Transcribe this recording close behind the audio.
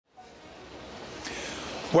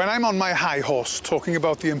When I'm on my high horse talking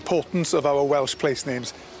about the importance of our Welsh place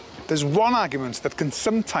names, there's one argument that can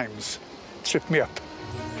sometimes trip me up.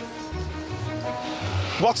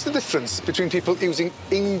 What's the difference between people using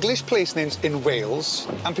English place names in Wales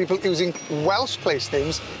and people using Welsh place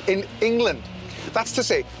names in England? That's to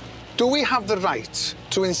say, do we have the right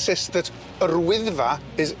to insist that Yr Wyddfa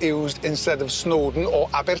is used instead of Snowdon or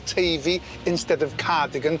Aberteifi instead of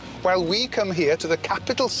Cardigan, while we come here to the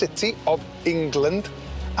capital city of England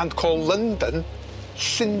and call London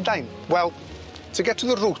Llundain? Well, to get to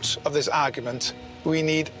the root of this argument, we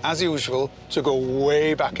need, as usual, to go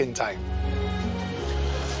way back in time.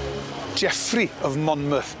 Geoffrey of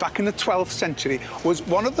Monmouth, back in the 12th century, was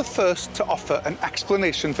one of the first to offer an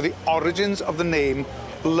explanation for the origins of the name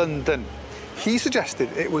London. He suggested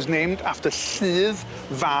it was named after Lludd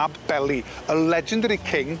fab Beli, a legendary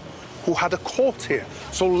king who had a court here.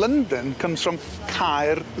 So London comes from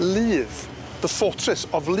Caer Lludd, the fortress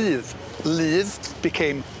of Lludd. Lludd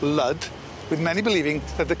became Lud, with many believing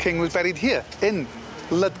that the king was buried here, in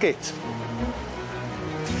Ludgate.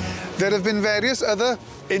 There have been various other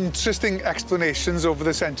interesting explanations over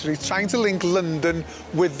the centuries trying to link London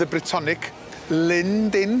with the Brittonic.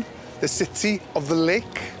 Llundain, the city of the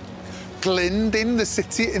lake. Glyndyn, the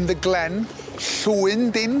city in the glen.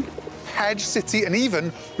 Llundain, hedge city, and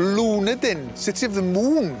even Llundain, city of the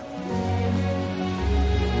moon.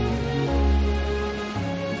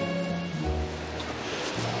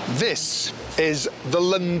 This is the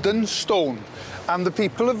London Stone, and the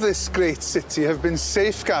people of this great city have been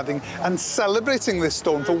safeguarding and celebrating this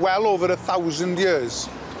stone for well over 1,000 years.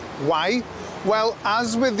 Why? Well,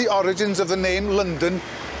 as with the origins of the name London,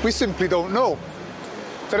 we simply don't know.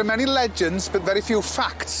 There are many legends, but very few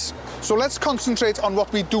facts. So let's concentrate on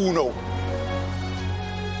what we do know.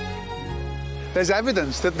 There's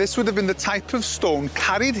evidence that this would have been the type of stone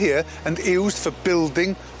carried here and used for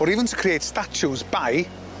building or even to create statues by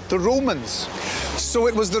the Romans. So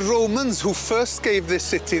it was the Romans who first gave this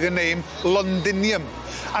city the name Londinium.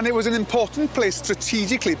 And it was an important place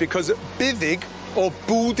strategically because Buddig, or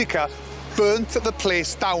Boudica, burnt the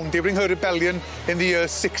place down during her rebellion in the year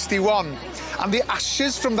 61. And the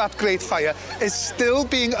ashes from that great fire is still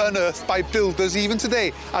being unearthed by builders even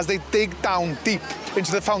today as they dig down deep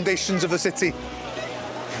into the foundations of the city.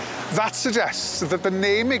 That suggests that the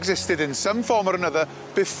name existed in some form or another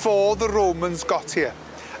before the Romans got here.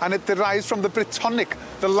 And it derives from the Brittonic,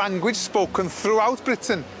 the language spoken throughout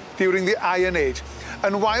Britain during the Iron Age.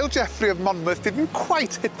 And while Geoffrey of Monmouth didn't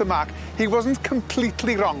quite hit the mark, he wasn't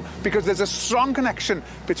completely wrong, because there's a strong connection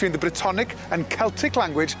between the Brittonic and Celtic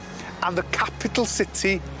language and the capital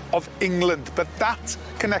city of England. But that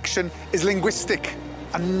connection is linguistic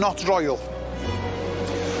and not royal.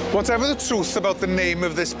 Whatever the truth about the name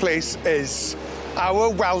of this place is, our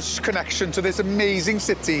Welsh connection to this amazing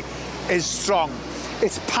city is strong.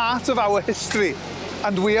 It's part of our history,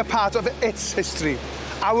 and we are part of its history.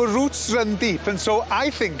 Our roots run deep, and so I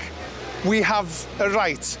think we have a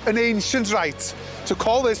right, an ancient right, to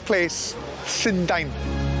call this place Llundain.